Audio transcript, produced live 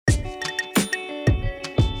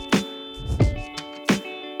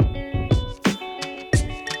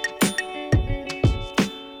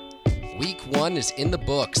1 is in the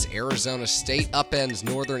books. Arizona State upends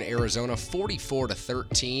Northern Arizona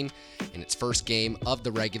 44-13 in its first game of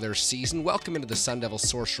the regular season. Welcome into the Sun Devil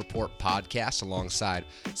Source Report podcast alongside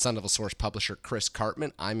Sun Devil Source publisher Chris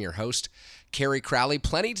Karpman. I'm your host, Kerry Crowley.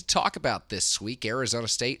 Plenty to talk about this week. Arizona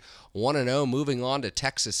State 1-0, moving on to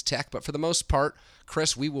Texas Tech. But for the most part,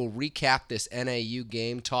 Chris, we will recap this NAU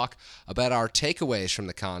game, talk about our takeaways from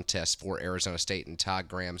the contest for Arizona State and Todd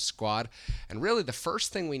Graham's squad. And really the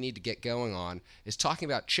first thing we need to get going on is talking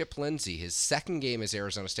about Chip Lindsey, his second game as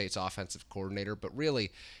Arizona State's offensive coordinator, but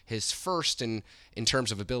really his first in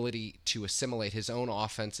terms of ability to assimilate his own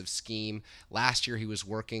offensive scheme. Last year he was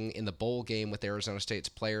working in the bowl game with Arizona State's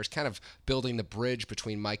players, kind of building the bridge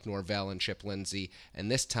between Mike Norvell and Chip Lindsey, and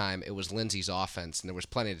this time it was Lindsey's offense, and there was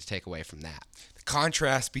plenty to take away from that. The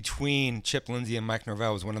contrast between Chip Lindsey and Mike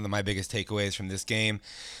Norvell was one of my biggest takeaways from this game.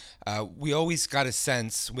 We always got a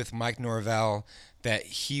sense with Mike Norvell that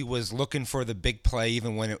he was looking for the big play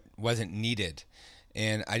even when it wasn't needed.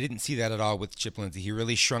 And I didn't see that at all with Chip Lindsey. He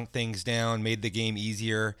really shrunk things down, made the game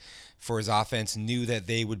easier for his offense, knew that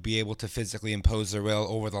they would be able to physically impose their will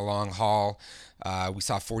over the long haul. We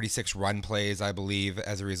saw 46 run plays, I believe,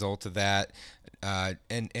 as a result of that.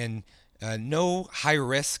 No high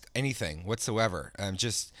risk anything whatsoever.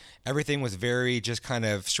 Just everything was very just kind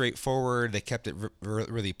of straightforward. They kept it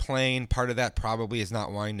really plain. Part of that probably is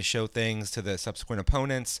not wanting to show things to the subsequent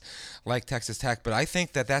opponents like Texas Tech. But I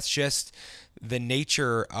think that that's just the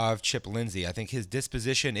nature of Chip Lindsey. I think his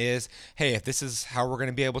disposition is, hey, if this is how we're going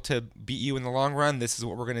to be able to beat you in the long run, this is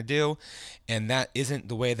what we're going to do. And that isn't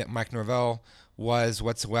the way that Mike Norvell was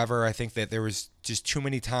whatsoever. I think that there was just too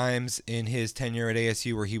many times in his tenure at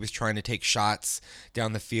ASU where he was trying to take shots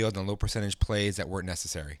down the field on low percentage plays that weren't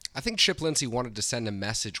necessary. I think Chip Lindsey wanted to send a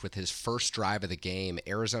message with his first drive of the game.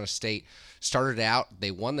 Arizona State started out, they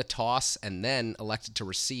won the toss, and then elected to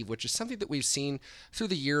receive, which is something that we've seen through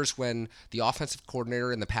the years when the offensive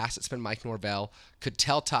coordinator, in the past it's been Mike Norvell, could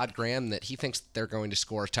tell Todd Graham that he thinks they're going to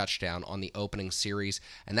score a touchdown on the opening series,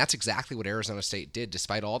 and that's exactly what Arizona State did.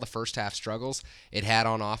 Despite all the first half struggles it had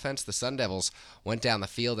on offense, the Sun Devils went down the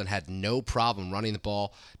field and had no problem running the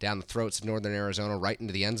ball down the throats of Northern Arizona right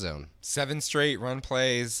into the end zone. 7 straight run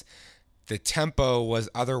plays. The tempo was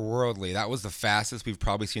otherworldly. That was the fastest we've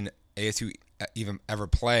probably seen ASU even ever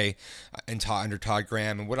play under Todd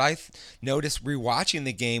Graham. And what I noticed rewatching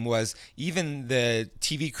the game was even the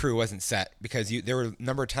TV crew wasn't set, because there were a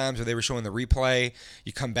number of times where they were showing the replay,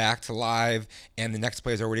 you come back to live, and the next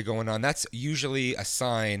play is already going on. That's usually a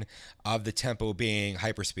sign of the tempo being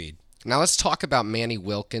hyperspeed. Now let's talk about Manny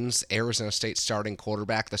Wilkins, Arizona State starting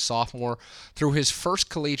quarterback. The sophomore threw his first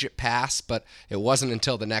collegiate pass, but it wasn't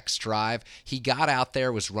until the next drive. He got out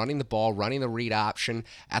there, was running the ball, running the read option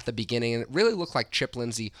at the beginning, and it really looked like Chip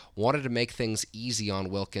Lindsey wanted to make things easy on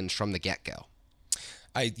Wilkins from the get-go.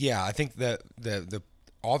 I think the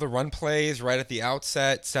all the run plays right at the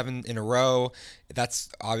outset, 7 in a row, that's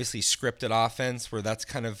obviously scripted offense where that's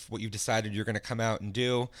kind of what you've decided you're going to come out and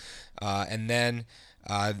do. And then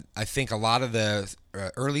I think a lot of the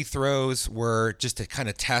early throws were just to kind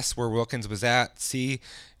of test where Wilkins was at, see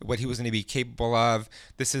what he was going to be capable of.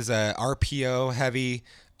 This is a RPO heavy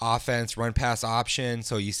offense, run pass option.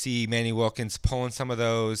 So you see Manny Wilkins pulling some of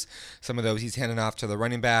those he's handing off to the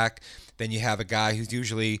running back. Then you have a guy who's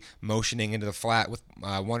usually motioning into the flat with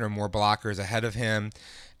one or more blockers ahead of him.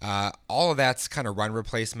 All of that's kind of run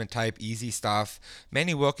replacement type, easy stuff.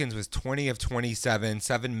 Manny Wilkins was 20 of 27,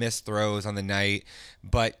 7 missed throws on the night,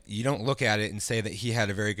 but you don't look at it and say that he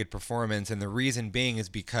had a very good performance. And the reason being is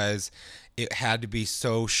because it had to be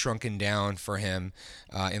so shrunken down for him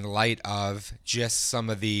in light of just some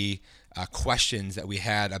of the questions that we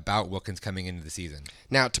had about Wilkins coming into the season.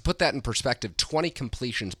 Now, to put that in perspective, 20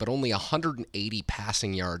 completions, but only 180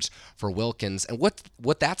 passing yards for Wilkins. And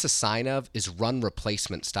what that's a sign of is run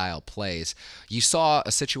replacement style plays. You saw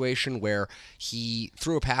a situation where he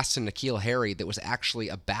threw a pass to N'Keal Harry that was actually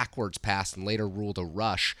a backwards pass and later ruled a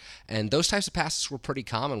rush. And those types of passes were pretty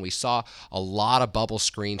common. We saw a lot of bubble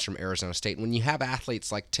screens from Arizona State. When you have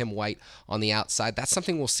athletes like Tim White on the outside, that's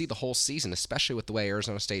something we'll see the whole season, especially with the way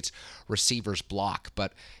Arizona State's receivers block.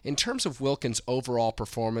 But in terms of Wilkins' overall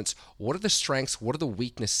performance, what are the strengths, what are the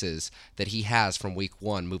weaknesses that he has from week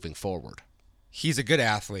 1 moving forward? He's a good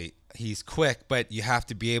athlete. He's quick, but you have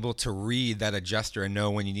to be able to read that adjuster and know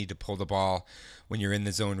when you need to pull the ball when you're in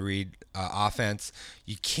the zone read offense.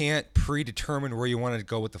 You can't predetermine where you want to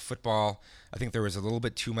go with the football. I think there was a little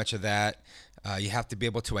bit too much of that You have to be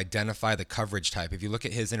able to identify the coverage type. If you look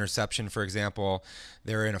at his interception, for example,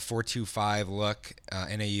 they're in a 4-2-5 look,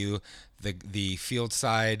 NAU. The field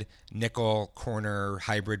side nickel corner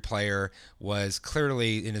hybrid player was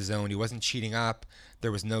clearly in a zone. He wasn't cheating up.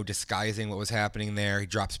 There was no disguising what was happening there. He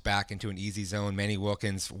drops back into an easy zone. Manny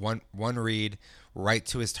Wilkins, one read right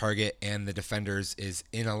to his target, and the defenders is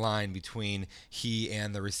in a line between he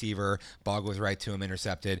and the receiver. Ball goes right to him,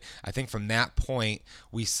 intercepted. I think from that point,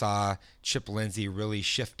 we saw Chip Lindsey really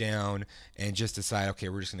shift down and just decide, okay,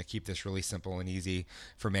 we're just going to keep this really simple and easy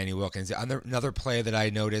for Manny Wilkins. Another play that I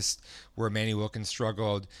noticed where Manny Wilkins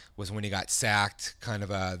struggled was when he got sacked. Kind of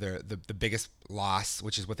the biggest loss,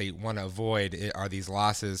 which is what they want to avoid, are these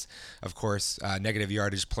losses, of course, negative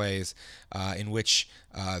yardage plays in which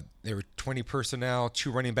there were 20 personnel,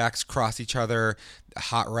 2 running backs cross each other,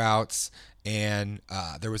 hot routes, and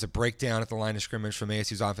there was a breakdown at the line of scrimmage from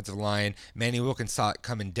ASU's offensive line. Manny Wilkins saw it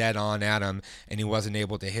coming dead on at him, and he wasn't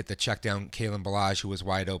able to hit the check down Kalen Ballage, who was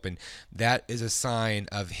wide open. That is a sign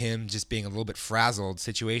of him just being a little bit frazzled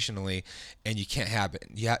situationally, and you can't have it.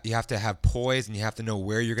 You have to have poise, and you have to know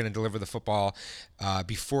where you're going to deliver the football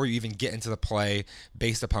before you even get into the play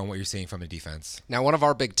based upon what you're seeing from the defense. Now, one of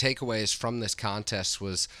our big takeaways from this contest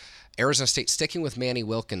was Arizona State sticking with Manny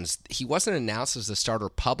Wilkins. He wasn't announced as the starter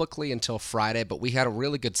publicly until Friday, but we had a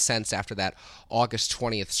really good sense after that August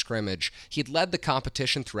 20th scrimmage. He'd led the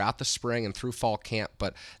competition throughout the spring and through fall camp,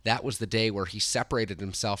 but that was the day where he separated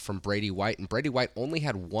himself from Brady White, and Brady White only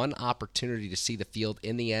had one opportunity to see the field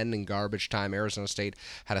in the end in garbage time. Arizona State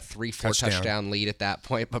had a 3-4 touchdown lead at that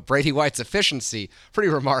point, but Brady White's efficiency, pretty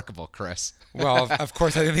remarkable, Chris. Well, of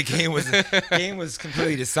course, I think the game was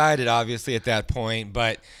completely decided, obviously, at that point,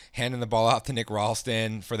 but handing the ball out to Nick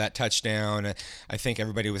Ralston for that touchdown, I think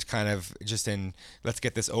everybody was kind of just in let's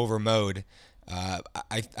get this over mode.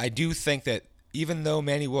 I do think that even though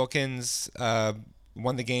Manny Wilkins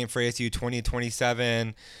won the game for ASU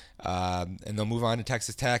 20-27, and they'll move on to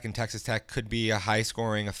Texas Tech, and Texas Tech could be a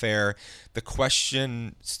high-scoring affair, the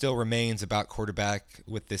question still remains about quarterback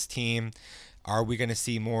with this team. Are we going to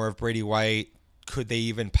see more of Brady White? Could they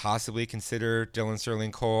even possibly consider Dylan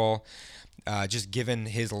Sterling Cole? Just given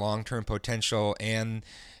his long-term potential and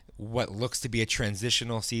what looks to be a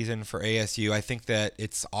transitional season for ASU, I think that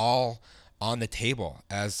it's all on the table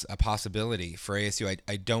as a possibility for ASU.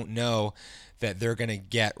 I don't know that they're going to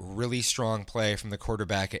get really strong play from the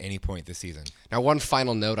quarterback at any point this season. Now, one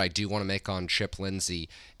final note I do want to make on Chip Lindsey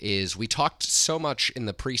is we talked so much in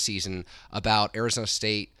the preseason about Arizona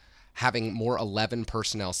State having more 11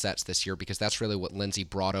 personnel sets this year because that's really what Lindsey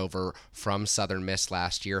brought over from Southern Miss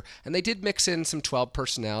last year. And they did mix in some 12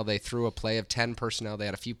 personnel. They threw a play of 10 personnel. They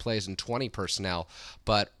had a few plays in 20 personnel.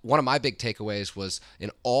 But one of my big takeaways was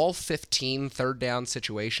in all 15 third down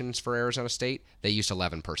situations for Arizona State, they used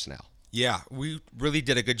 11 personnel. Yeah, we really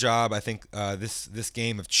did a good job, I think, this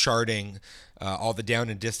game of charting all the down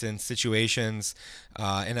and distance situations.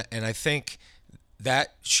 And I think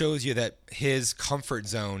that shows you that his comfort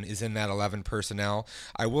zone is in that 11 personnel.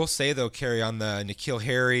 I will say, though, Kerry, on the N'Keal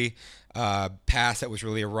Harry pass that was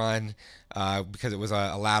really a run because it was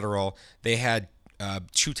a lateral, they had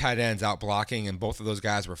 2 tight ends out blocking, and both of those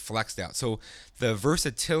guys were flexed out. So the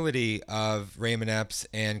versatility of Raymond Epps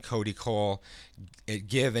and Cody Cole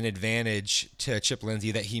give an advantage to Chip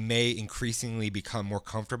Lindsey that he may increasingly become more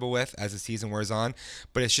comfortable with as the season wears on,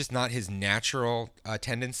 but it's just not his natural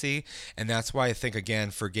tendency, and that's why I think,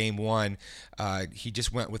 again, for game one, he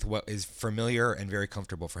just went with what is familiar and very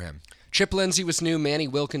comfortable for him. Chip Lindsey was new, Manny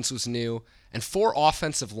Wilkins was new, and 4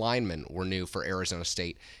 offensive linemen were new for Arizona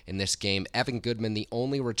State in this game. Evan Goodman, the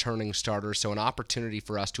only returning starter, so an opportunity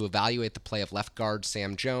for us to evaluate the play of left guard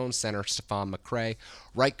Sam Jones, center Stephon McCray,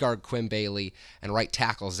 right guard Quinn Bailey, and right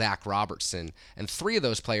tackle Zach Robertson. And 3 of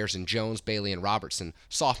those players in Jones, Bailey, and Robertson,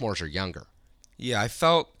 sophomores or younger. Yeah, I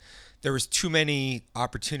felt there was too many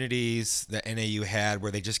opportunities that NAU had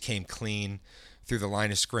where they just came clean through the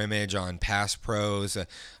line of scrimmage on pass pros,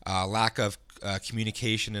 lack of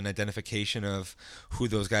communication and identification of who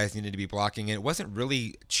those guys needed to be blocking. And it wasn't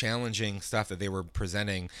really challenging stuff that they were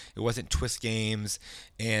presenting. It wasn't twist games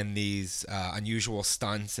and these unusual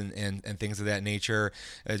stunts and things of that nature.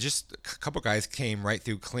 Just a couple guys came right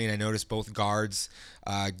through clean. I noticed both guards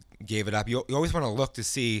gave it up. You always want to look to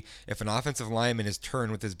see if an offensive lineman is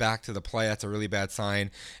turned with his back to the play. That's a really bad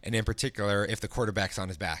sign. And in particular, if the quarterback's on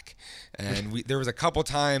his back. And there was a couple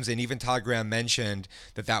times, and even Todd Graham mentioned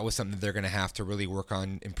that was something that they're going to have to really work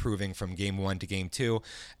on improving from game 1 to game 2.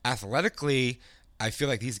 Athletically, I feel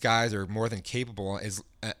like these guys are more than capable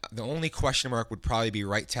The only question mark would probably be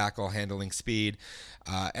right tackle handling speed.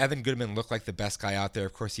 Evan Goodman looked like the best guy out there.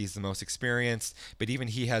 Of course, he's the most experienced, but even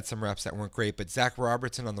he had some reps that weren't great. But Zach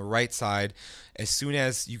Robertson on the right side, as soon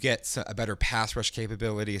as you get a better pass rush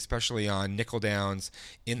capability, especially on nickel downs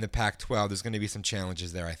in the Pac-12, there's going to be some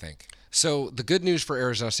challenges there, I think. So the good news for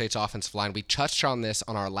Arizona State's offensive line, we touched on this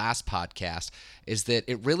on our last podcast, is that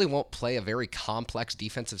it really won't play a very complex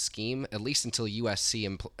defensive scheme, at least until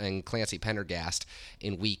USC and Clancy Pendergast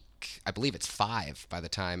in week, I believe it's 5 by the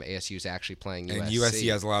time ASU is actually playing USC. And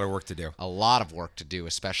USC has a lot of work to do. A lot of work to do,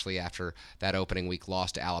 especially after that opening week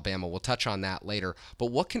loss to Alabama. We'll touch on that later.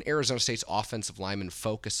 But what can Arizona State's offensive linemen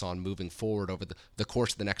focus on moving forward over the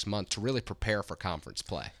course of the next month to really prepare for conference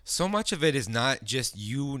play? So much of it is not just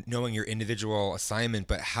you knowing your individual assignment,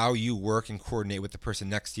 but how you work and coordinate with the person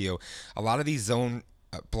next to you. A lot of these zone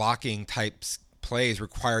blocking types plays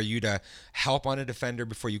require you to help on a defender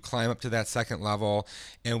before you climb up to that second level,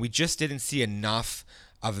 and we just didn't see enough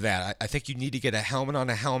of that. I think you need to get a helmet on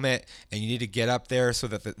a helmet, and you need to get up there so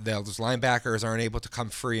that those linebackers aren't able to come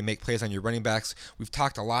free and make plays on your running backs. We've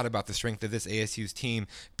talked a lot about the strength of this ASU's team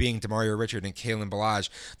being Demario Richard and Kalen Ballage.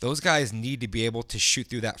 Those guys need to be able to shoot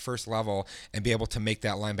through that first level and be able to make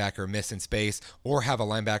that linebacker miss in space, or have a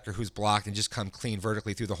linebacker who's blocked and just come clean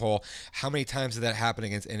vertically through the hole. How many times did that happen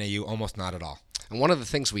against NAU? Almost not at all. And one of the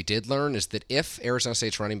things we did learn is that if Arizona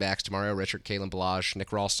State's running backs, Demario Richard, Kalen Ballage,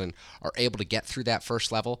 Nick Ralston, are able to get through that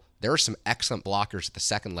first level, there are some excellent blockers at the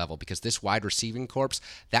second level, because this wide receiving corps,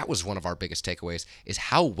 that was one of our biggest takeaways, is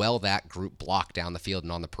how well that group blocked down the field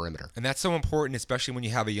and on the perimeter. And that's so important, especially when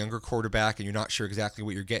you have a younger quarterback and you're not sure exactly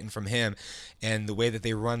what you're getting from him. And the way that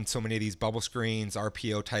they run so many of these bubble screens,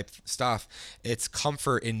 RPO type stuff, it's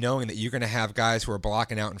comfort in knowing that you're going to have guys who are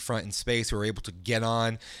blocking out in front in space, who are able to get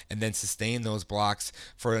on and then sustain those blocks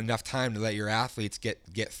for enough time to let your athletes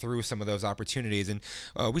get through some of those opportunities. And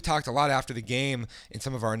we talked a lot after the game in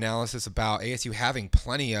some of our analysis about ASU having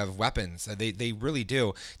plenty of weapons. They really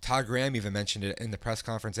do. Todd Graham even mentioned it in the press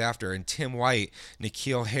conference after. And Tim White,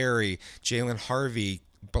 N'Keal Harry, Jalen Harvey,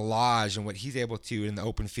 Ballage, and what he's able to in the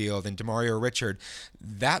open field, and Demario Richard,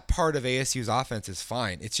 that part of ASU's offense is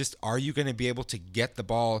fine. It's just, are you going to be able to get the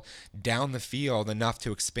ball down the field enough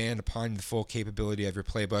to expand upon the full capability of your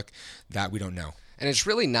playbook? That we don't know. And it's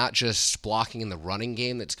really not just blocking in the running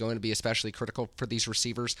game that's going to be especially critical for these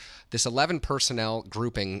receivers. This 11 personnel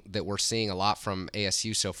grouping that we're seeing a lot from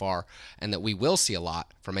ASU so far, and that we will see a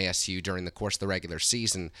lot from ASU during the course of the regular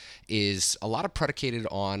season, is a lot of predicated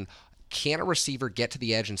on, can a receiver get to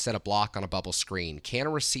the edge and set a block on a bubble screen? Can a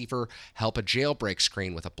receiver help a jailbreak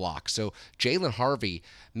screen with a block? So Jalen Harvey,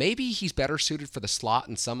 maybe he's better suited for the slot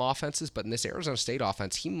in some offenses, but in this Arizona State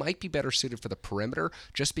offense, he might be better suited for the perimeter,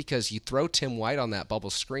 just because you throw Tim White on that bubble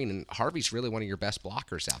screen, and Harvey's really one of your best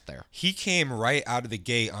blockers out there. He came right out of the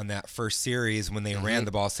gate on that first series when they ran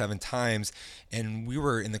the ball 7 times, and we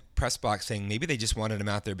were in the press box saying maybe they just wanted him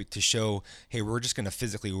out there to show, hey, we're just going to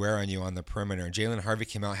physically wear on you on the perimeter. And Jalen Harvey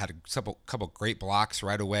came out, had a couple great blocks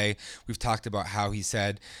right away. We've talked about how he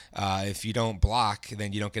said, if you don't block,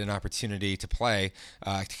 then you don't get an opportunity to play,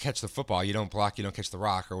 to catch the football. You don't block, you don't catch the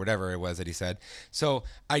rock, or whatever it was that he said. So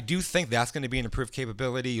I do think that's going to be an improved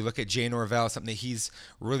capability. You look at Jay Norvell, something that he's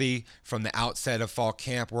really, from the outset of fall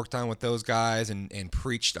camp, worked on with those guys and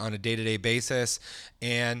preached on a day-to-day basis.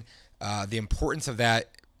 And the importance of that,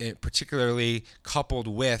 particularly coupled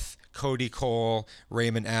with Cody Cole,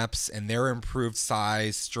 Raymond Epps, and their improved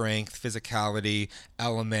size, strength, physicality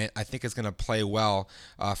element, I think is going to play well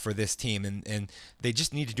for this team. And they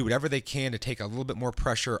just need to do whatever they can to take a little bit more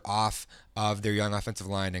pressure off of their young offensive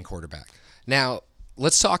line and quarterback. Now,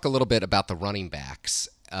 let's talk a little bit about the running backs.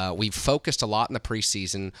 We've focused a lot in the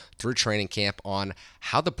preseason through training camp on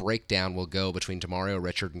how the breakdown will go between Demario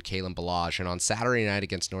Richard and Kalen Ballage. And on Saturday night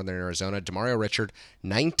against Northern Arizona, Demario Richard,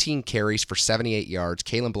 19 carries for 78 yards.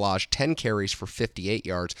 Kalen Ballage, 10 carries for 58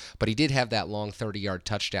 yards. But he did have that long 30-yard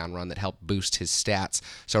touchdown run that helped boost his stats.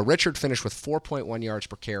 So Richard finished with 4.1 yards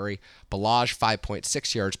per carry. Ballage,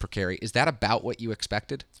 5.6 yards per carry. Is that about what you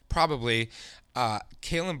expected? Probably.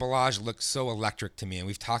 Kalen Ballage looks so electric to me, and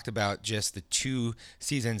we've talked about just the 2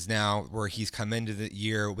 seasons now where he's come into the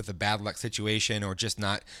year with a bad luck situation or just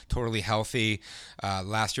not totally healthy.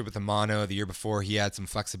 Last year with the mono, the year before he had some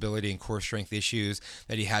flexibility and core strength issues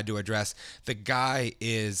that he had to address. The guy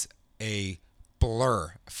is a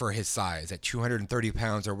blur for his size at 230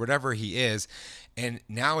 pounds or whatever he is. And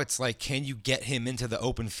now it's like, can you get him into the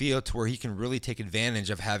open field to where he can really take advantage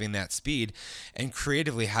of having that speed? And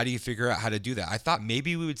creatively, how do you figure out how to do that? I thought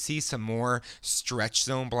maybe we would see some more stretch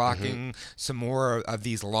zone blocking, some more of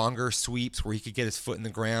these longer sweeps where he could get his foot in the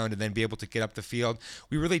ground and then be able to get up the field.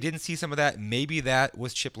 We really didn't see some of that. Maybe that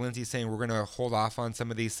was Chip Lindsey saying we're going to hold off on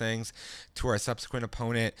some of these things to our subsequent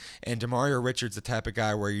opponent. And Demario Richards, the type of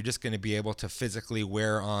guy where you're just going to be able to physically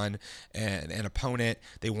wear on an opponent.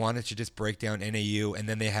 They wanted to just break down NAU, and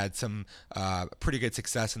then they had some pretty good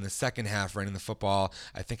success in the second half running the football,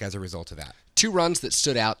 I think, as a result of that. Two runs that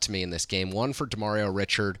stood out to me in this game. One for Demario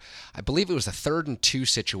Richard. I believe it was a 3rd and 2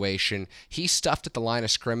 situation. He stuffed at the line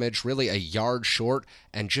of scrimmage, really a yard short,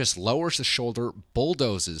 and just lowers the shoulder,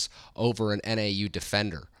 bulldozes over an NAU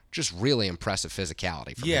defender. Just really impressive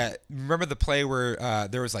physicality from him. Remember the play where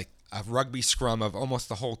there was like a rugby scrum of almost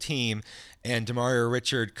the whole team, and Demario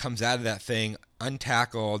Richard comes out of that thing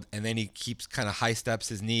untackled, and then he keeps kind of high steps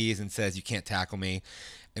his knees and says, "You can't tackle me."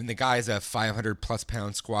 And the guy's a 500-plus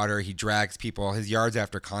pound squatter. He drags people. His yards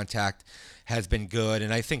after contact has been good,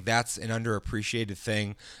 and I think that's an underappreciated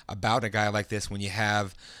thing about a guy like this when you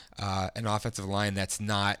have an offensive line that's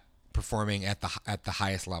not performing at the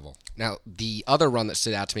highest level. Now, the other run that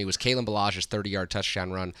stood out to me was Kalen Balage's 30-yard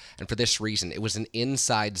touchdown run, and for this reason, it was an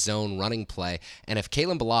inside zone running play, and if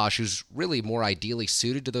Kalen Balage, who's really more ideally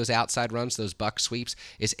suited to those outside runs, those buck sweeps,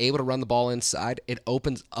 is able to run the ball inside, it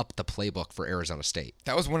opens up the playbook for Arizona State.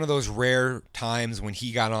 That was one of those rare times when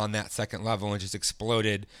he got on that second level and just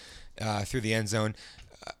exploded through the end zone.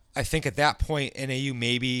 I think at that point, NAU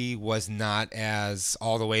maybe was not as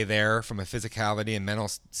all the way there from a physicality and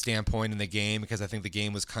mental standpoint in the game, because I think the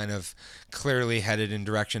game was kind of clearly headed in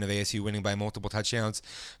direction of ASU winning by multiple touchdowns.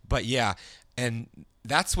 But yeah, and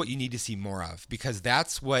that's what you need to see more of, because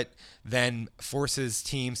that's what then forces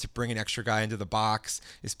teams to bring an extra guy into the box,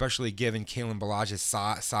 especially given Kalen Balage's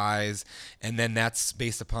size. And then that's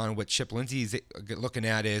based upon what Chip Lindsey's looking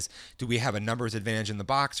at is, do we have a numbers advantage in the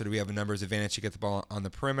box, or do we have a numbers advantage to get the ball on the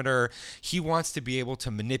perimeter? He wants to be able to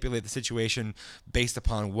manipulate the situation based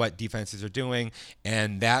upon what defenses are doing,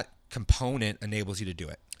 and that component enables you to do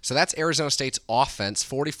it. So that's Arizona State's offense,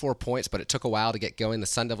 44 points, but it took a while to get going. The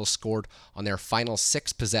Sun Devils scored on their final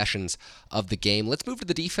 6 possessions of the game. Let's move to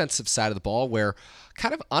the defensive side of the ball, where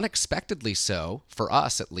kind of unexpectedly so, for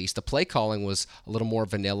us at least, the play calling was a little more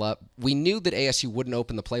vanilla. We knew that ASU wouldn't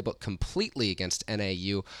open the playbook completely against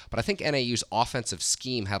NAU, but I think NAU's offensive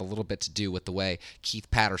scheme had a little bit to do with the way Keith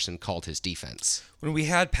Patterson called his defense. When we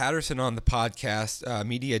had Patterson on the podcast,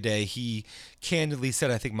 Media Day, he candidly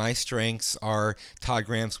said, I think my strengths are Todd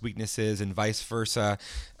Graham's weaknesses and vice versa.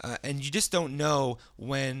 And you just don't know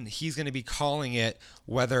when he's going to be calling it,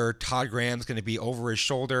 whether Todd Graham's going to be over his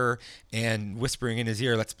shoulder and whispering in his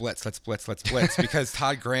ear, let's blitz, because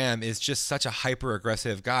Todd Graham is just such a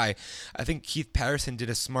hyper-aggressive guy. I think Keith Patterson did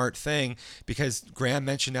a smart thing, because Graham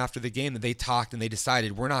mentioned after the game that they talked and they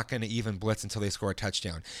decided we're not going to even blitz until they score a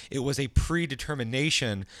touchdown. It was a predetermination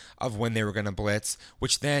of when they were going to blitz,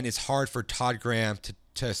 which then is hard for Todd Graham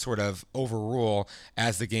to sort of overrule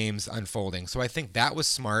as the game's unfolding. So I think that was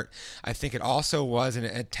smart. I think it also was an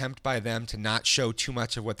attempt by them to not show too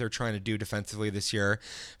much of what they're trying to do defensively this year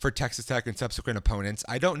for Texas Tech and subsequent opponents.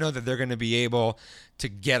 I don't know that they're going to be able to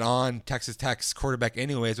get on Texas Tech's quarterback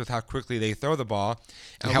anyways with how quickly they throw the ball.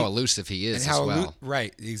 And how elusive he is as well.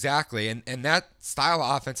 Right, exactly. And that style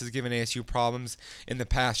of offense has given ASU problems in the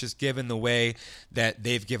past, just given the way that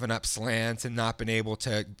they've given up slants and not been able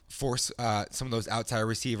to force some of those outside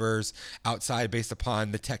receivers outside based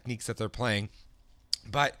upon the techniques that they're playing.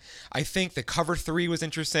 But I think the cover 3 was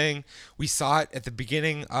interesting. We saw it at the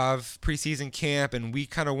beginning of preseason camp, and we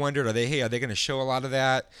kind of wondered, are they going to show a lot of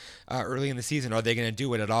that early in the season? Are they going to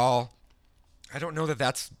do it at all? I don't know that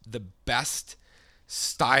that's the best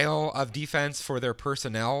style of defense for their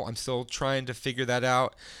personnel. I'm still trying to figure that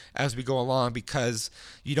out as we go along, because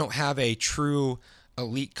you don't have a true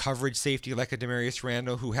elite coverage safety like a Demarius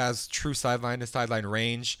Randall who has true sideline to sideline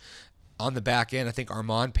range. On the back end, I think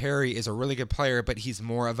Armand Perry is a really good player, but he's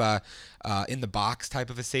more of a in the box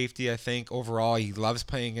type of a safety. I think overall he loves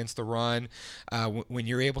playing against the run. When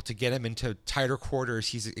you're able to get him into tighter quarters,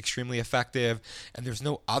 he's extremely effective. And there's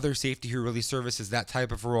no other safety who really services that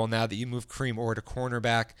type of role now that you move Kareem Orr to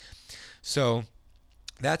cornerback. So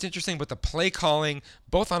that's interesting, but the play calling,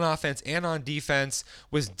 both on offense and on defense,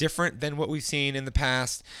 was different than what we've seen in the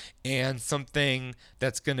past. and something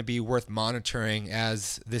that's going to be worth monitoring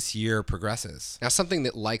as this year progresses. Now, something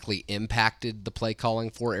that likely impacted the play calling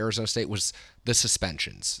for Arizona State was the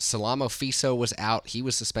suspensions. Salamo Fiso was out. He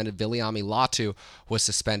was suspended. Viliami Latu was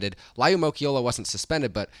suspended. Layu Mokiola wasn't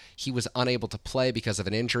suspended, but he was unable to play because of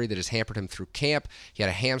an injury that has hampered him through camp. He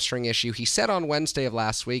had a hamstring issue. He said on Wednesday of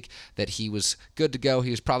last week that he was good to go.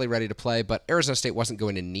 He was probably ready to play, but Arizona State wasn't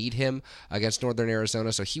going to need him against Northern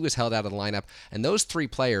Arizona, so he was held out of the lineup. And those three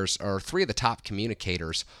players are three of the top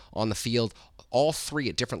communicators on the field, all three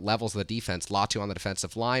at different levels of the defense. Latu on the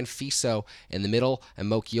defensive line, Fiso in the middle, and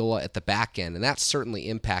Mokiola at the back end. And that certainly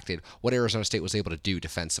impacted what Arizona State was able to do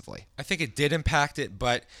defensively. I think it did impact it,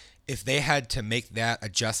 but if they had to make that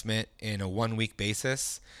adjustment in a 1 week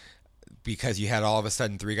basis, because you had all of a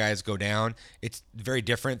sudden three guys go down, it's very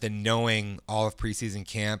different than knowing all of preseason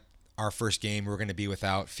camp, our first game, we're going to be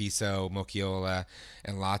without Fiso, Mokiola,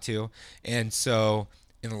 and Latu. And so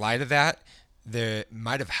in light of that, that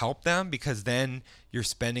might have helped them, because then you're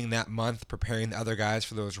spending that month preparing the other guys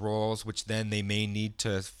for those roles, which then they may need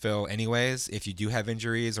to fill anyways if you do have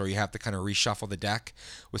injuries or you have to kind of reshuffle the deck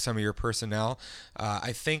with some of your personnel.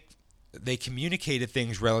 I think they communicated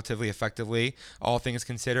things relatively effectively, all things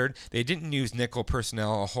considered. They didn't use nickel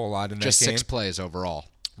personnel a whole lot in that game. Just 6 plays overall.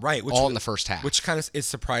 Right. All in the first half. Which kind of is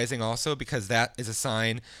surprising also, because that is a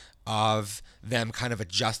sign of them kind of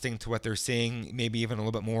adjusting to what they're seeing, maybe even a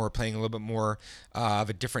little bit more, playing a little bit more of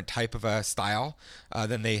a different type of a style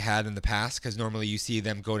than they had in the past, because normally you see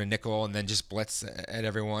them go to nickel and then just blitz at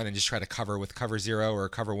everyone and just try to cover with cover 0 or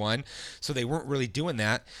cover 1. So they weren't really doing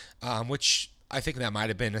that, which I think that might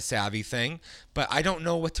have been a savvy thing, but I don't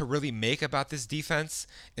know what to really make about this defense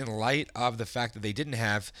in light of the fact that they didn't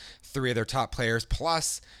have three of their top players.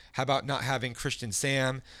 Plus, how about not having Christian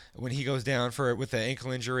Sam when he goes down with an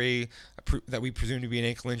ankle injury that we presume to be an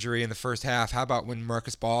ankle injury in the first half? How about when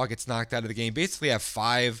Marcus Ball gets knocked out of the game? Basically have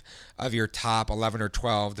 5 of your top 11 or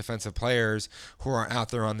 12 defensive players who are out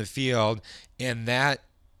there on the field, and that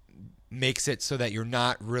makes it so that you're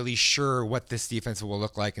not really sure what this defense will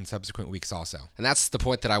look like in subsequent weeks also. And that's the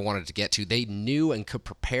point that I wanted to get to. They knew and could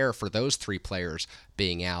prepare for those 3 players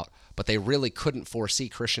being out, but they really couldn't foresee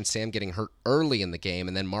Christian Sam getting hurt early in the game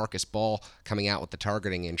and then Marcus Ball coming out with the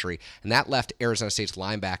targeting injury. And that left Arizona State's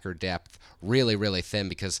linebacker depth really, really thin,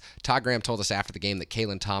 because Todd Graham told us after the game that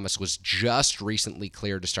Kalen Thomas was just recently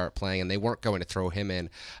cleared to start playing, and they weren't going to throw him in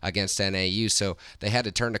against NAU. So they had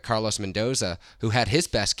to turn to Carlos Mendoza, who had his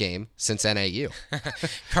best game since NAU.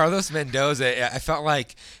 Carlos Mendoza, I felt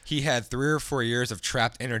like he had 3 or 4 years of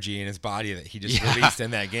trapped energy in his body that he just released in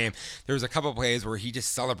that game. There was a couple of plays where he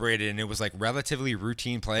just celebrated, and it was like relatively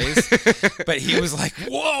routine plays, but he was like,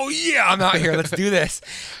 whoa, yeah, I'm out here, let's do this.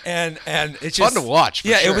 And it's just fun to watch.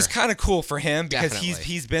 Yeah, sure. It was kind of cool for him, because Definitely.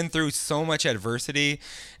 he's been through so much adversity,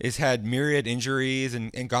 has had myriad injuries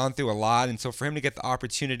and gone through a lot. And so for him to get the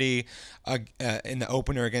opportunity in the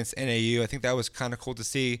opener against NAU, I think that was kind of cool to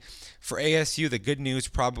see. For ASU, the good news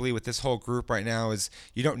probably with this whole group right now is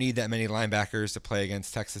you don't need that many linebackers to play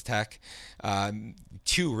against Texas Tech.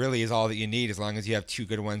 2 really is all that you need, as long as you have 2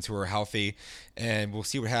 good ones who are healthy. And we'll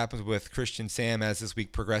see what happens with Christian Sam as this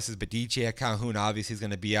week progresses. But DJ Calhoun obviously is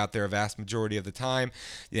going to be out there a vast majority of the time.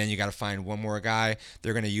 Then you got to find one more guy.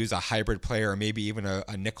 They're going to use a hybrid player, or maybe even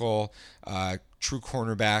a nickel true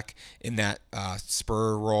cornerback in that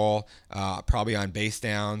spur role, probably on base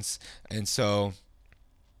downs. And so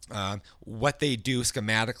what they do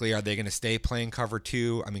schematically, are they going to stay playing cover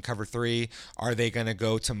 3? Are they going to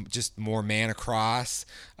go to just more man across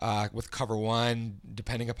with cover 1,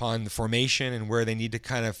 depending upon the formation and where they need to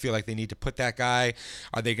kind of feel like they need to put that guy?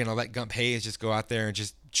 Are they going to let Gump Hayes just go out there and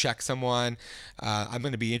just check someone? I'm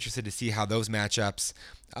going to be interested to see how those matchups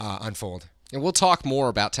unfold. And we'll talk more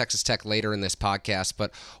about Texas Tech later in this podcast,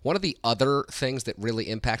 but one of the other things that really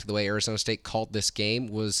impacted the way Arizona State called this game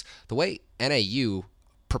was the way NAU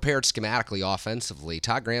prepared schematically offensively.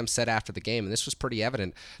 Todd Graham said after the game, and this was pretty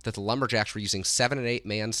evident, that the Lumberjacks were using 7 and 8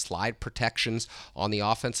 man slide protections on the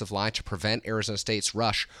offensive line to prevent Arizona State's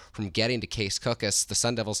rush from getting to Case Cookus. The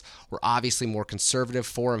Sun Devils were obviously more conservative,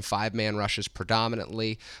 4 and 5 man rushes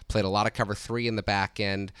predominantly, played a lot of cover 3 in the back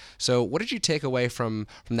end. So what did you take away from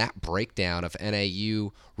that breakdown of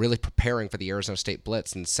NAU really preparing for the Arizona State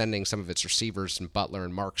blitz and sending some of its receivers and Butler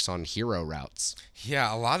and Marks on hero routes?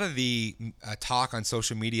 Yeah, a lot of the talk on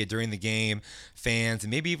social media during the game, fans,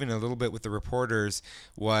 and maybe even a little bit with the reporters,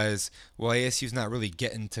 was, well, ASU's not really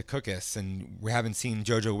getting to Cookus, and we haven't seen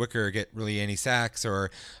JoJo Wicker get really any sacks,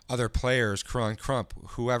 or other players, Karan Crump,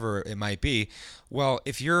 whoever it might be. Well,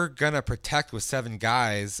 if you're going to protect with 7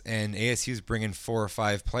 guys and ASU's bringing 4 or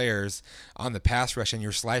 5 players on the pass rush and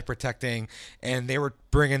you're slide protecting, and they were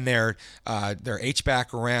bringing their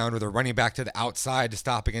H-back around or their running back to the outside to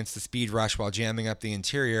stop against the speed rush while jamming up the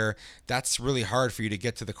interior, that's really hard for you to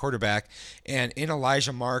get to the quarterback. And in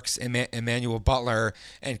Elijah Marks, Emmanuel Butler,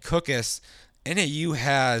 and Cookus, NAU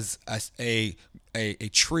has a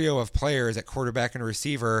trio of players at quarterback and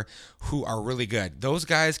receiver who are really good. Those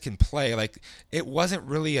guys can play. Like, it wasn't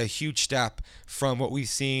really a huge step from what we've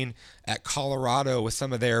seen at Colorado with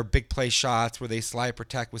some of their big play shots where they slide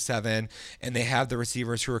protect with 7 and they have the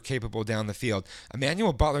receivers who are capable down the field.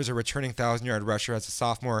 Emmanuel Butler's a returning 1,000-yard rusher as a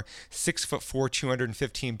sophomore, 6'4",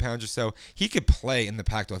 215 pounds or so. He could play in the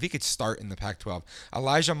Pac-12. He could start in the Pac-12.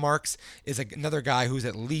 Elijah Marks is another guy who's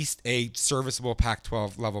at least a serviceable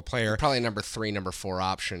Pac-12 level player. Probably number 3, number 4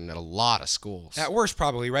 option at a lot of schools. At worst,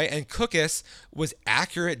 probably, right? And Cookus was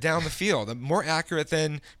accurate down the field, more accurate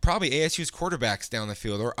than probably ASU's quarterbacks down the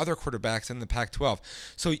field or other quarterbacks in the Pac-12.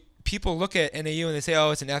 So people look at NAU and they say,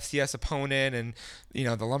 oh, it's an FCS opponent and, you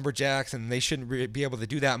know, the Lumberjacks, and they shouldn't be able to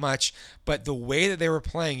do that much. But the way that they were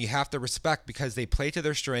playing, you have to respect, because they play to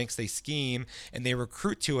their strengths, they scheme, and they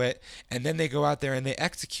recruit to it, and then they go out there and they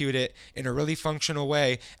execute it in a really functional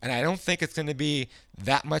way. And I don't think it's going to be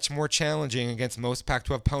that much more challenging against most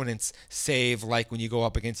Pac-12 opponents, save like when you go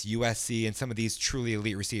up against USC and some of these truly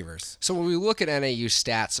elite receivers. So when we look at NAU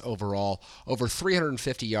stats overall, over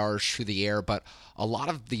 350 yards through the air, but a lot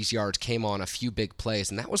of these yards came on a few big plays,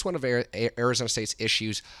 and that was one of Arizona State's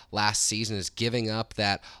issues last season, is giving up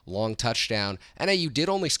that long touchdown. NAU did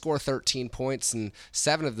only score 13 points, and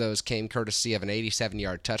 7 of those came courtesy of an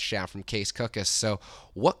 87-yard touchdown from Case Cookus. So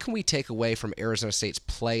what can we take away from Arizona State's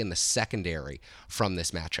play in the secondary from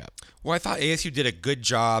this matchup? Well, I thought ASU did a good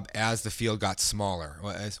job as the field got smaller.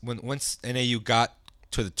 Once NAU got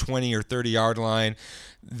to the 20 or 30-yard line,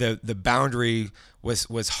 the boundary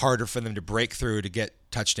was harder for them to break through to get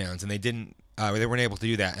touchdowns, and they weren't able to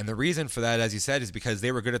do that. And the reason for that, as you said, is because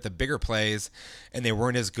they were good at the bigger plays, and they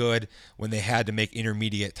weren't as good when they had to make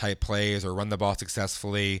intermediate type plays or run the ball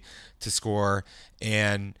successfully to score.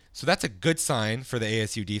 And so that's a good sign for the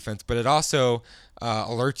ASU defense, but it also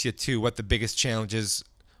alerts you to what the biggest challenges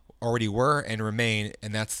already were and remain,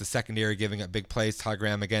 and that's the secondary giving up big plays. Todd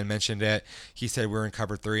Graham again mentioned it. He said we're in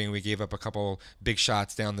cover 3 and we gave up a couple big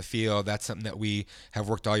shots down the field. That's something that we have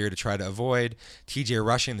worked all year to try to avoid. TJ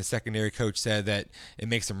Rushing, the secondary coach, said that it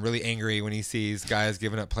makes him really angry when he sees guys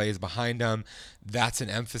giving up plays behind him. That's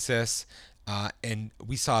an emphasis. And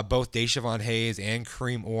we saw both Deshaun Hayes and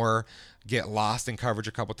Kareem Orr get lost in coverage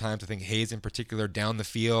a couple times. I think Hayes in particular down the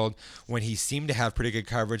field when he seemed to have pretty good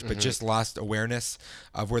coverage, but just lost awareness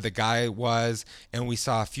of where the guy was. And we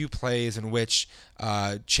saw a few plays in which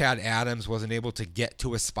Chad Adams wasn't able to get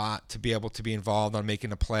to a spot to be able to be involved on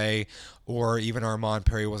making a play, or even Armand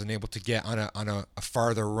Perry wasn't able to get on a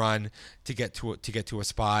farther run to get to a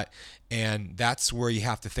spot. And that's where you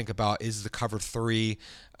have to think about, is the cover 3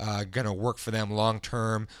 going to work for them long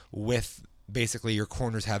term with basically your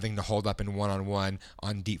corners having to hold up in one-on-one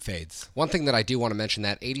on deep fades. One thing that I do want to mention,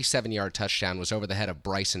 that 87-yard touchdown was over the head of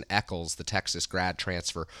Bryson Eccles, the Texas grad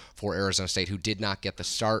transfer for Arizona State, who did not get the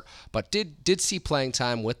start, but did see playing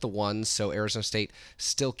time with the ones. So Arizona State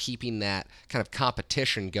still keeping that kind of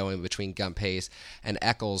competition going between Gump Hayes and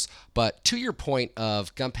Eccles. But to your point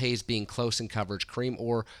of Gump Hayes being close in coverage, Kareem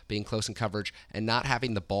Orr being close in coverage, and not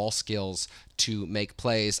having the ball skills to make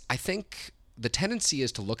plays, I think the tendency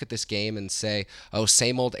is to look at this game and say, oh,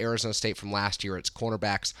 same old Arizona State from last year. Its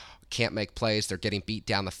cornerbacks can't make plays. They're getting beat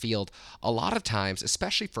down the field. A lot of times,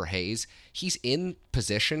 especially for Hayes, he's in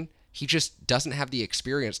position. He just doesn't have the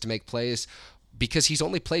experience to make plays because he's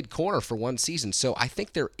only played corner for one season. So I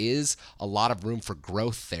think there is a lot of room for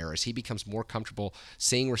growth there as he becomes more comfortable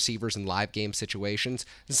seeing receivers in live game situations.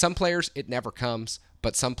 And some players, it never comes.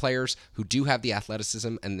 But some players who do have the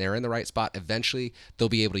athleticism and they're in the right spot, eventually they'll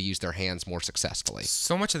be able to use their hands more successfully.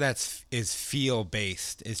 So much of that is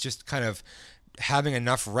feel-based. It's just kind of having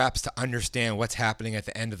enough reps to understand what's happening at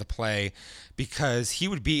the end of the play, because he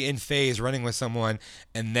would be in phase running with someone,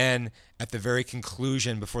 and then at the very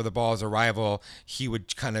conclusion before the ball's arrival, he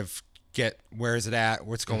would kind of get, where is it at,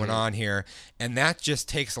 what's going on here, and that just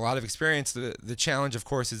takes a lot of experience. The challenge, of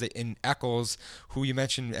course, is that in Eccles, who you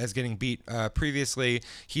mentioned as getting beat previously,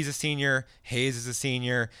 he's a senior, Hayes is a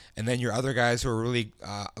senior, and then your other guys who are really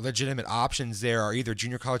legitimate options there are either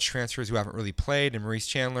junior college transfers who haven't really played, and Maurice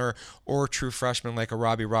Chandler, or true freshmen like a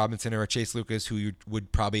Robbie Robinson or a Chase Lucas, who you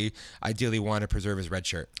would probably ideally want to preserve his red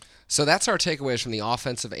shirt. So that's our takeaways from the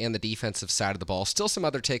offensive and the defensive side of the ball. Still some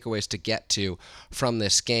other takeaways to get to from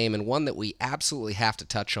this game, and one that we absolutely have to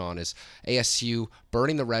touch on is ASU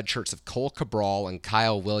burning the red shirts of Cole Cabral and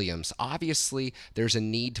Kyle Williams. Obviously, there's a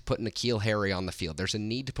need to put N'Keal Harry on the field. There's a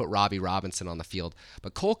need to put Robbie Robinson on the field.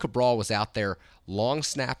 But Cole Cabral was out there long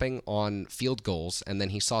snapping on field goals, and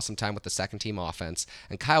then he saw some time with the second-team offense.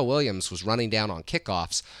 And Kyle Williams was running down on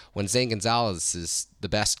kickoffs when Zane Gonzalez is the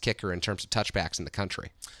best kicker in terms of touchbacks in the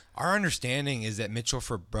country. Our understanding is that Mitchell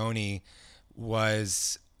Fabroni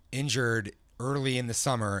was injured early in the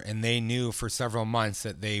summer, and they knew for several months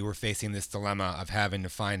that they were facing this dilemma of having to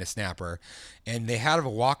find a snapper. And they had a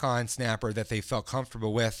walk-on snapper that they felt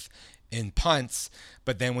comfortable with in punts,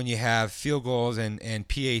 but then when you have field goals and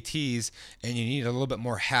PATs and you need a little bit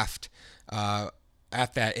more heft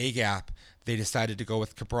at that A-gap, they decided to go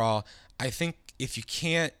with Cabral. I think if you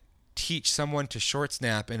can't teach someone to short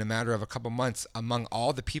snap in a matter of a couple months among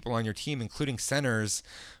all the people on your team, including centers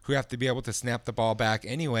who have to be able to snap the ball back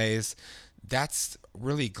anyways, that's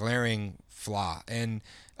really glaring flaw. And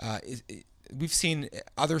we've seen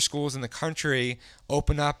other schools in the country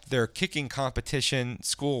open up their kicking competition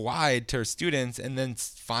school-wide to students and then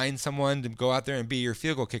find someone to go out there and be your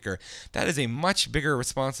field goal kicker. That is a much bigger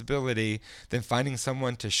responsibility than finding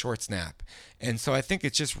someone to short snap. And so I think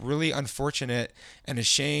it's just really unfortunate and a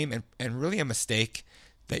shame and really a mistake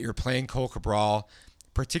that you're playing Cole Cabral,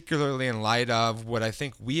 particularly in light of what I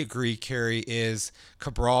think we agree, Kerry, is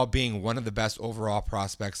Cabral being one of the best overall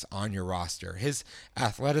prospects on your roster. His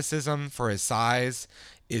athleticism for his size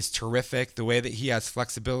is terrific. The way that he has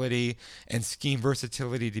flexibility and scheme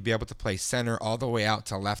versatility to be able to play center all the way out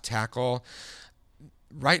to left tackle.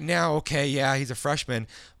 Right now, okay, yeah, he's a freshman.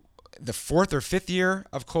 The fourth or fifth year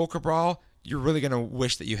of Cole Cabral, you're really going to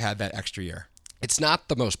wish that you had that extra year. It's not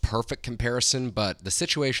the most perfect comparison, but the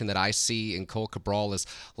situation that I see in Cole Cabral is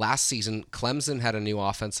last season, Clemson had a new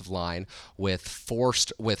offensive line with four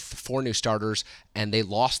new starters, and they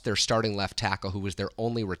lost their starting left tackle, who was their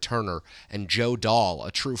only returner. And Joe Dahl, a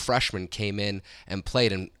true freshman, came in and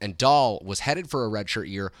played. And Dahl was headed for a redshirt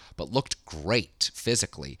year, but looked great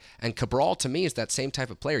physically. And Cabral, to me, is that same type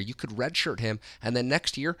of player. You could redshirt him, and then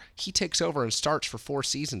next year, he takes over and starts for 4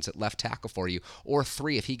 seasons at left tackle for you, or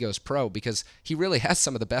 3 if he goes pro, because he really has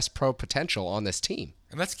some of the best pro potential on this team.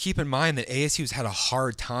 And let's keep in mind that ASU's had a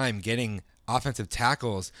hard time getting offensive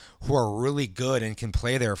tackles who are really good and can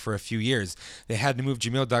play there for a few years. They had to move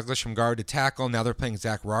Jamil Douglas from guard to tackle. Now they're playing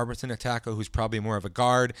Zach Robertson at tackle, who's probably more of a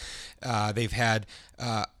guard. They've had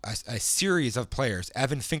a series of players.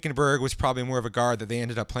 Evan Finkenberg was probably more of a guard that they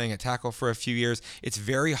ended up playing at tackle for a few years. It's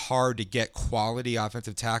very hard to get quality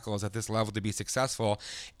offensive tackles at this level to be successful,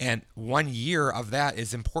 and 1 year of that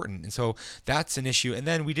is important. And so that's an issue. And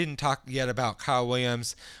then we didn't talk yet about Kyle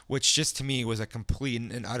Williams, which just to me was a complete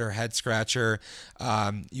and utter head scratcher.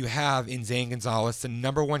 You have in Zane Gonzalez, the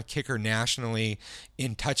number 1 kicker nationally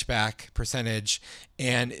in touchback percentage,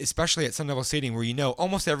 and especially at Sun Devil Stadium, where you know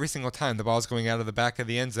almost every single time the ball is going out of the back of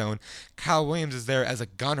the end zone, Kyle Williams is there as a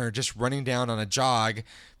gunner, just running down on a jog,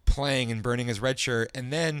 playing and burning his red shirt.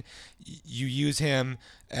 And then you use him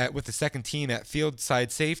with the second team at field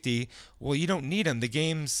side safety. Well, you don't need him. The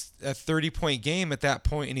game's a 30-point game at that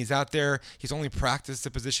point, and he's out there. He's only practiced the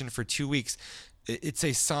position for 2 weeks. It's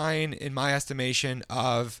a sign, in my estimation,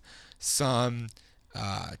 of some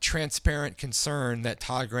transparent concern that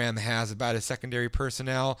Todd Graham has about his secondary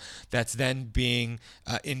personnel that's then being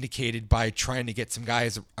indicated by trying to get some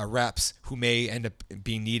guys reps who may end up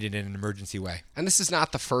being needed in an emergency way. And this is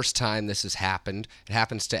not the first time this has happened. It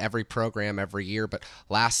happens to every program every year, but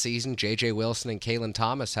last season, J.J. Wilson and Kalen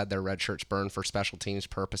Thomas had their red shirts burned for special teams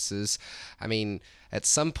purposes. I mean, at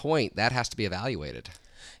some point, that has to be evaluated.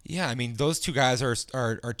 Yeah, I mean, those two guys are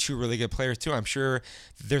 2 really good players, too. I'm sure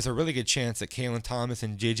there's a really good chance that Kalen Thomas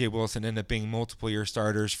and J.J. Wilson end up being multiple-year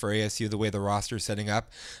starters for ASU the way the roster is setting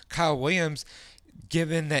up. Kyle Williams,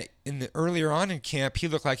 given that earlier on in camp, he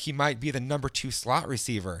looked like he might be the number 2 slot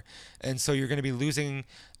receiver. And so you're going to be losing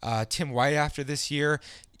Tim White after this year.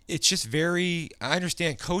 It's just I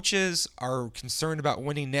understand coaches are concerned about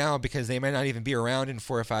winning now because they might not even be around in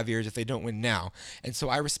 4 or 5 years if they don't win now. And so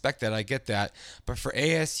I respect that. I get that. But for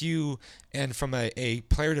ASU and from a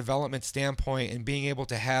player development standpoint and being able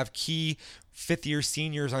to have key 5th-year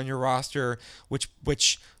seniors on your roster,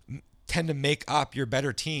 which tend to make up your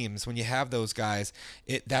better teams when you have those guys,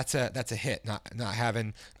 that's a hit, not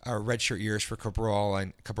having redshirt years for Cabral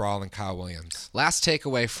and Kyle Williams. Last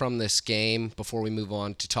takeaway from this game before we move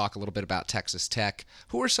on to talk a little bit about Texas Tech.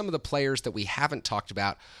 Who are some of the players that we haven't talked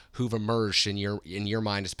about who've emerged in your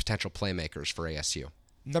mind as potential playmakers for ASU?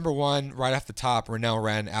 Number one, right off the top, Renell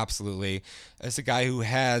Wren, absolutely. It's a guy who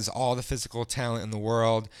has all the physical talent in the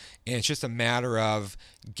world, and it's just a matter of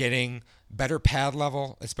getting better pad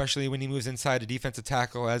level, especially when he moves inside a defensive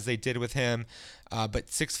tackle, as they did with him. But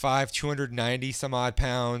 6'5", 290 some odd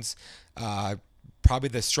pounds, probably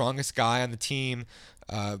the strongest guy on the team.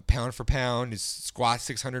 Pound for pound, his squat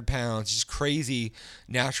 600 pounds, just crazy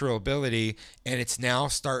natural ability, and it's now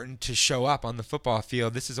starting to show up on the football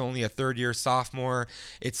field. This is only a third-year sophomore.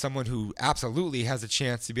 It's someone who absolutely has a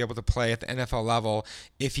chance to be able to play at the NFL level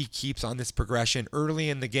if he keeps on this progression. Early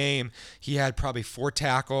in the game, he had probably 4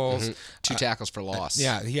 tackles. 2 tackles for loss.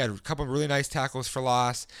 Yeah, he had a couple of really nice tackles for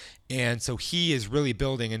loss. And so he is really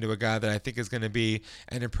building into a guy that I think is going to be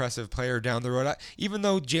an impressive player down the road. Even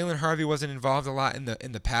though Jalen Harvey wasn't involved a lot in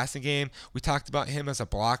the passing game, we talked about him as a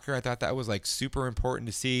blocker. I thought that was like super important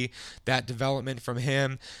to see that development from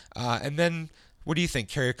him. And then what do you think,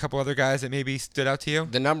 Kerry? A couple other guys that maybe stood out to you?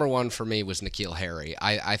 The number one for me was N'Keal Harry.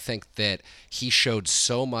 I think that he showed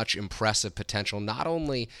so much impressive potential, not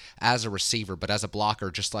only as a receiver, but as a blocker,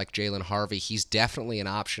 just like Jalen Harvey. He's definitely an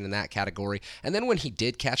option in that category. And then when he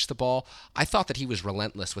did catch the ball, I thought that he was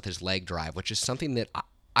relentless with his leg drive, which is something that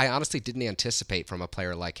I honestly didn't anticipate from a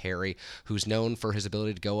player like Harry, who's known for his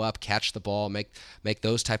ability to go up, catch the ball, make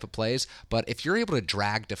those type of plays. But if you're able to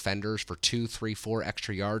drag defenders for 2, 3, 4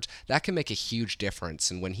 extra yards, that can make a huge difference.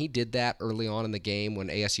 And when he did that early on in the game, when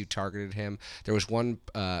ASU targeted him, there was one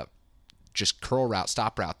just curl route,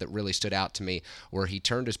 stop route that really stood out to me, where he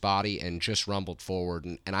turned his body and just rumbled forward.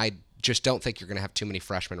 And I just don't think you're going to have too many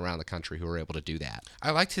freshmen around the country who are able to do that. I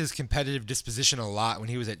liked his competitive disposition a lot when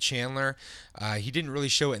he was at Chandler. He didn't really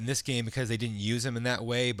show it in this game because they didn't use him in that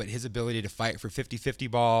way, but his ability to fight for 50-50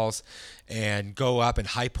 balls and go up and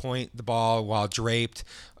high point the ball while draped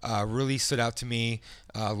really stood out to me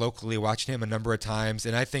locally, watching him a number of times,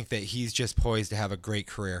 and I think that he's just poised to have a great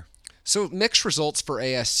career. So mixed results for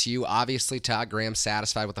ASU. Obviously, Todd Graham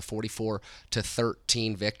satisfied with a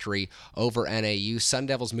 44-13 victory over NAU. Sun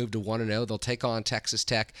Devils moved to 1-0. They'll take on Texas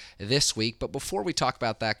Tech this week. But before we talk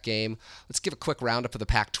about that game, let's give a quick roundup of the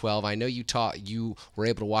Pac-12. I know you were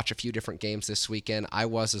able to watch a few different games this weekend. I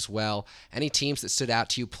was as well. Any teams that stood out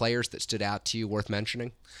to you, players that stood out to you worth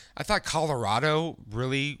mentioning? I thought Colorado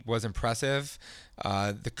really was impressive.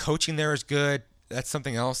 The coaching there is good. That's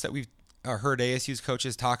something else that we've heard ASU's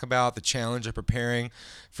coaches talk about, the challenge of preparing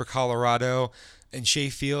for Colorado. And Shea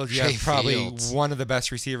Fields, probably one of the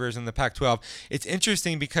best receivers in the Pac-12. It's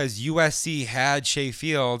interesting because USC had Shea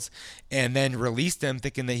Fields and then released him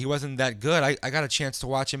thinking that he wasn't that good. I got a chance to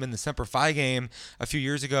watch him in the Semper Fi game a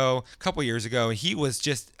couple years ago, and he was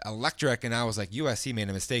just electric, and I was like, USC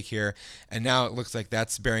made a mistake here, and now it looks like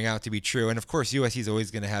that's bearing out to be true. And, of course, USC is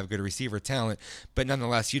always going to have good receiver talent, but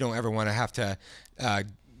nonetheless, you don't ever want to have to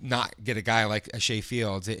not get a guy like a Shea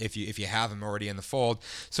Fields if you have him already in the fold.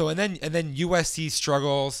 So and then USC's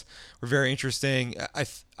struggles were very interesting.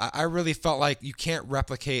 I really felt like you can't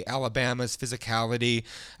replicate Alabama's physicality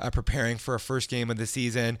preparing for a first game of the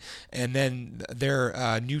season, and then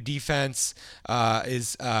their new defense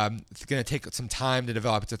is going to take some time to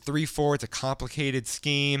develop. It's a 3-4. It's a complicated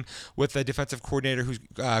scheme with a defensive coordinator who's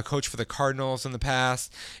coached for the Cardinals in the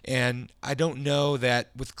past, and I don't know that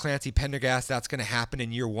with Clancy Pendergast that's going to happen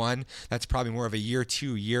in year one. That's probably more of a year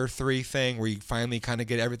 2, year 3 thing where you finally kind of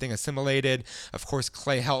get everything assimilated. Of course,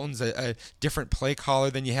 Clay Helton's a different play caller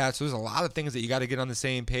than you had, so there's a lot of things that you got to get on the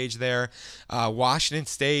same page there. Washington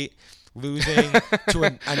State losing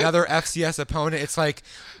to another FCS opponent. It's like,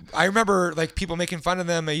 I remember like people making fun of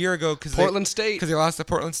them a year ago because they lost to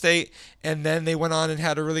Portland State, and then they went on and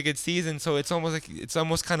had a really good season. So it's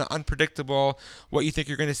almost kind of unpredictable what you think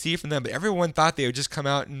you're going to see from them. But everyone thought they would just come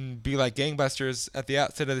out and be like gangbusters at the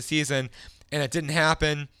outset of the season, and it didn't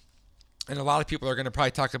happen. And a lot of people are going to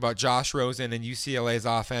probably talk about Josh Rosen and UCLA's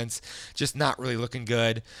offense just not really looking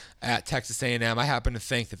good at Texas A&M. I happen to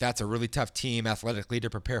think that that's a really tough team athletically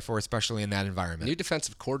to prepare for, especially in that environment. New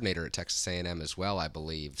defensive coordinator at Texas A&M as well, I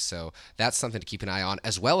believe. So that's something to keep an eye on,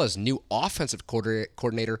 as well as new offensive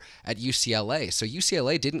coordinator at UCLA. So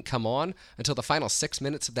UCLA didn't come on until the final 6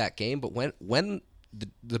 minutes of that game, but when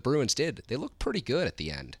the Bruins did, they looked pretty good at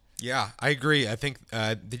the end. Yeah, I agree. I think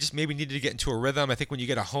they just maybe needed to get into a rhythm. I think when you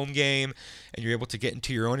get a home game and you're able to get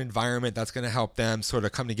into your own environment, that's going to help them sort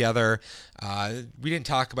of come together. We didn't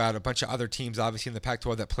talk about a bunch of other teams, obviously, in the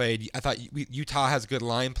Pac-12 that played. I thought Utah has good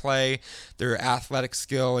line play. Their athletic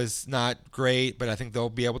skill is not great, but I think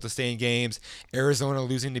they'll be able to stay in games. Arizona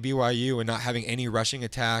losing to BYU and not having any rushing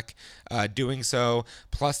attack doing so.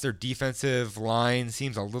 Plus, their defensive line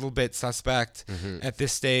seems a little bit suspect at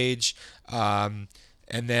this stage.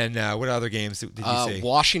 And then what other games did you see?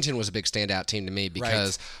 Washington was a big standout team to me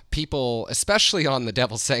because people, especially on the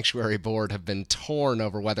Devil's Sanctuary board, have been torn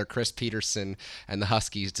over whether Chris Peterson and the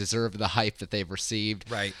Huskies deserve the hype that they've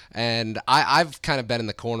received. Right. And I've kind of been in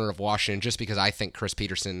the corner of Washington just because I think Chris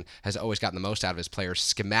Peterson has always gotten the most out of his players.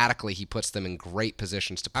 Schematically, he puts them in great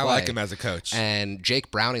positions to play. I like him as a coach. And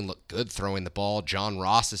Jake Browning looked good throwing the ball. John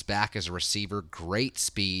Ross is back as a receiver. Great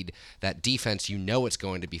speed. That defense, it's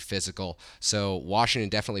going to be physical. So Washington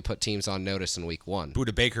definitely put teams on notice in week 1.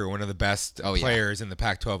 Budda Baker, one of the best players in the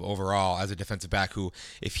Pac-12 overall as a defensive back, who,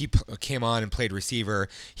 if he came on and played receiver,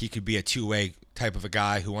 he could be a two-way type of a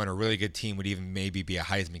guy who on a really good team would even maybe be a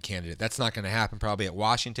Heisman candidate. That's not going to happen probably at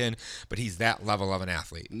Washington, but he's that level of an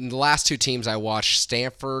athlete. The last 2 teams I watched,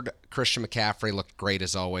 Stanford, Christian McCaffrey looked great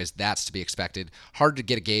as always. That's to be expected. Hard to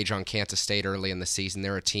get a gauge on Kansas State early in the season.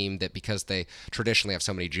 They're a team that, because they traditionally have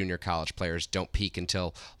so many junior college players, don't peak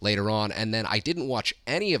until later on. And then I didn't watch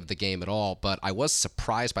any of the game at all, but I was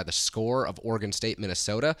surprised by the score of Oregon State,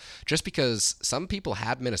 Minnesota, just because some people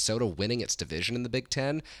had Minnesota winning its division in the Big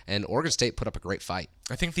Ten, and Oregon State put up a great fight.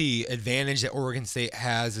 I think the advantage that Oregon State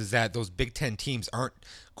has is that those Big Ten teams aren't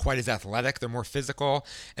quite as athletic. They're more physical.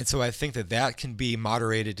 And so I think that can be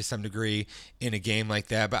moderated to some degree in a game like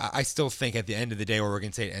that. But I still think at the end of the day,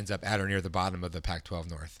 Oregon State ends up at or near the bottom of the Pac-12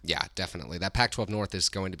 North. Yeah, definitely. That Pac-12 North is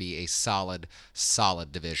going to be a solid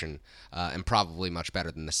division and probably much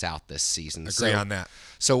better than the South this season. Agree on that.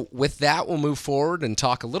 So with that, we'll move forward and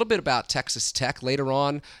talk a little bit about Texas Tech later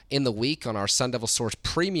on in the week on our Sun Devil Source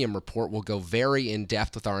Premium Report. We'll go very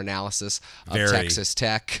in-depth with our analysis of Texas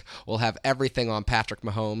Tech. We'll have everything on Patrick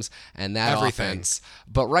Mahomes and that offense.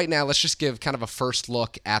 But right now, let's just give kind of a first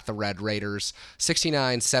look at the Red Raiders.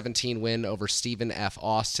 69-17 win over Stephen F.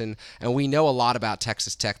 Austin. And we know a lot about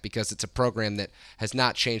Texas Tech because it's a program that has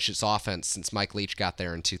not changed its offense since Mike Leach got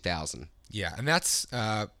there in 2000. Yeah, and that's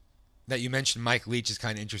that you mentioned Mike Leach is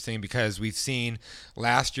kind of interesting because we've seen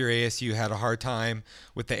last year ASU had a hard time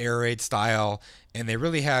with the air raid style, and they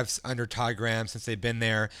really have under Todd Graham since they've been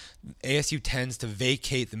there. ASU tends to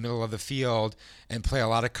vacate the middle of the field and play a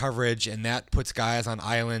lot of coverage, and that puts guys on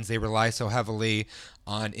islands. They rely so heavily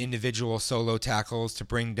on individual solo tackles to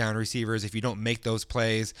bring down receivers. If you don't make those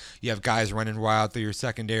plays, you have guys running wild through your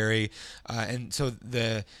secondary. And so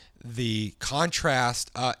the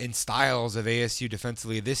contrast in styles of ASU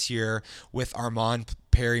defensively this year with Armand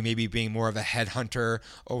Perry maybe being more of a headhunter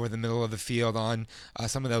over the middle of the field on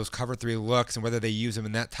some of those cover 3 looks and whether they use him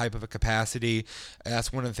in that type of a capacity.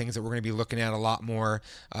 That's one of the things that we're going to be looking at a lot more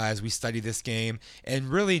as we study this game, and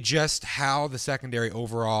really just how the secondary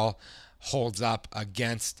overall holds up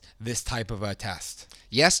against this type of a test.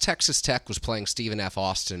 Yes, Texas Tech was playing Stephen F.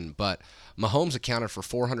 Austin, but Mahomes accounted for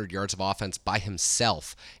 400 yards of offense by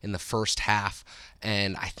himself in the first half,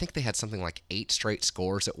 and I think they had something like 8 straight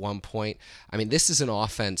scores at one point. I mean, this is an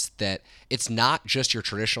offense that it's not just your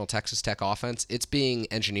traditional Texas Tech offense. It's being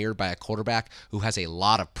engineered by a quarterback who has a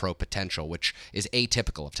lot of pro potential, which is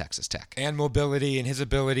atypical of Texas Tech. And mobility, and his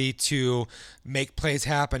ability to make plays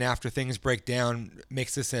happen after things break down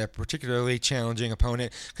makes this a particularly challenging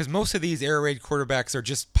opponent, because most of these air raid quarterbacks are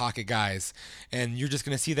just pocket guys, and you're just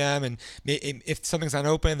going to see them, and if something's not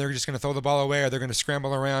open, they're just going to throw the ball away, or they're going to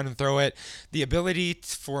scramble around and throw it. The ability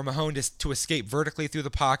for Mahomes to escape vertically through the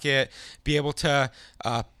pocket, be able to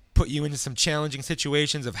put you into some challenging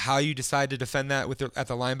situations of how you decide to defend that at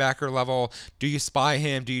the linebacker level. Do you spy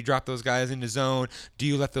him? Do you drop those guys into zone? Do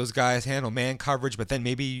you let those guys handle man coverage, but then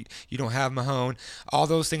maybe you don't have Mahomes? All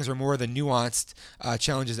those things are more the nuanced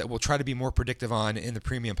challenges that we'll try to be more predictive on in the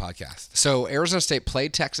premium podcast. So Arizona State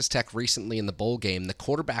played Texas Tech recently in the bowl game. The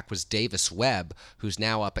quarterback was Davis Webb, who's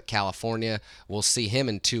now up at California. We'll see him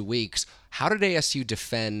in 2 weeks. How did ASU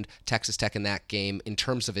defend Texas Tech in that game in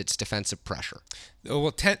terms of its defensive pressure?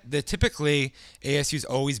 Well, typically ASU's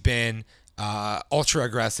always been ultra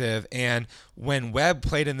aggressive, and when Webb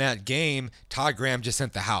played in that game, Todd Graham just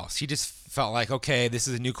sent the house. He just felt like, okay, this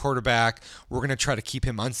is a new quarterback. We're going to try to keep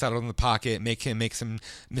him unsettled in the pocket, make him make some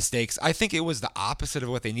mistakes. I think it was the opposite of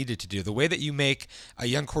what they needed to do. The way that you make a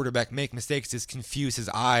young quarterback make mistakes is confuse his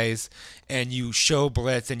eyes, and you show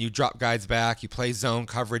blitz, and you drop guys back, you play zone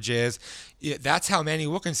coverages. That's how Manny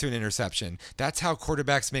Wilkins threw an interception. That's how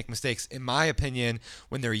quarterbacks make mistakes, in my opinion,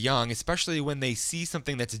 when they're young, especially when they see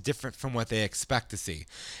something that's different from what they expect to see.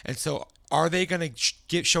 And so Are they going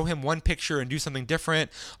to show him one picture and do something different?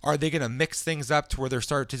 Are they going to mix things up to where they're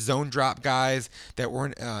starting to zone drop guys that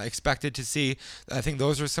weren't expected to see? I think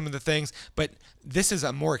those are some of the things. But this is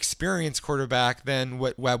a more experienced quarterback than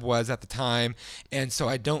what Webb was at the time, and so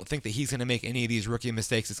I don't think that he's going to make any of these rookie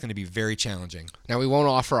mistakes. It's going to be very challenging. Now, we won't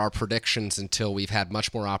offer our predictions until we've had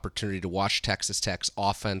much more opportunity to watch Texas Tech's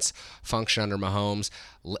offense function under Mahomes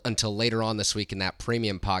until later on this week in that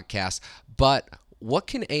premium podcast. But what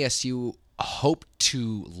can ASU hope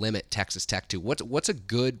to limit Texas Tech to? What's a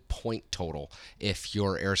good point total if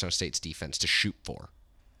you're Arizona State's defense to shoot for?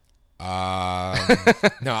 No,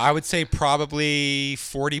 I would say probably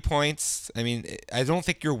 40 points. I mean, I don't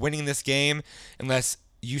think you're winning this game unless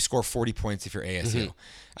you score 40 points if you're ASU. Mm-hmm.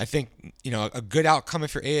 I think, a good outcome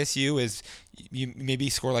if you're ASU is you maybe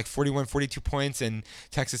score like 41, 42 points and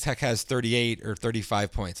Texas Tech has 38 or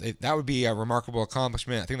 35 points. That would be a remarkable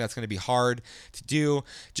accomplishment. I think that's going to be hard to do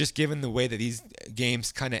just given the way that these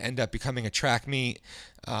games kind of end up becoming a track meet.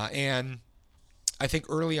 And I think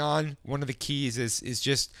early on, one of the keys is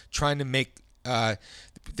just trying to make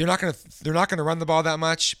they're not going to run the ball that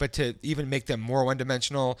much, but to even make them more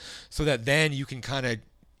one-dimensional so that then you can kind of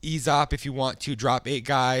ease up if you want to drop 8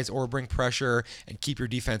 guys or bring pressure and keep your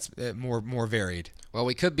defense more varied. Well,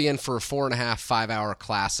 we could be in for a 4.5, 5-hour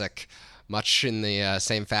classic, much in the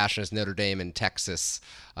same fashion as Notre Dame and Texas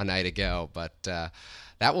a night ago. But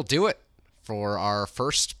that will do it for our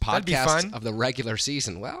first podcast of the regular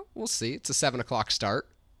season. Well, we'll see. It's a 7 o'clock start.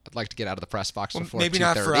 I'd like to get out of the press box before 2:30. Maybe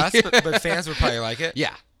not for us, but fans would probably like it.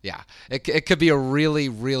 Yeah. It could be a really,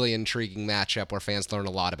 really intriguing matchup where fans learn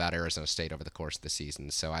a lot about Arizona State over the course of the season.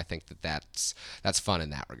 So I think that's fun in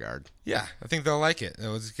that regard. Yeah, I think they'll like it.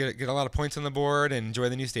 They'll just get a lot of points on the board and enjoy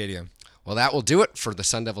the new stadium. Well, that will do it for the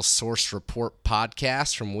Sun Devil Source Report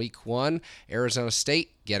podcast from Week 1. Arizona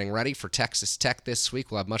State getting ready for Texas Tech this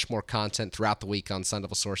week. We'll have much more content throughout the week on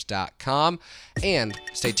sundevilsource.com. And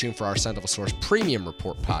stay tuned for our Sun Devil Source Premium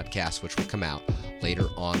Report podcast, which will come out later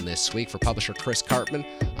on this week. For publisher Chris Karpman,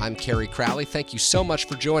 I'm Kerry Crowley. Thank you so much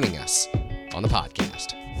for joining us on the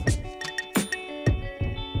podcast.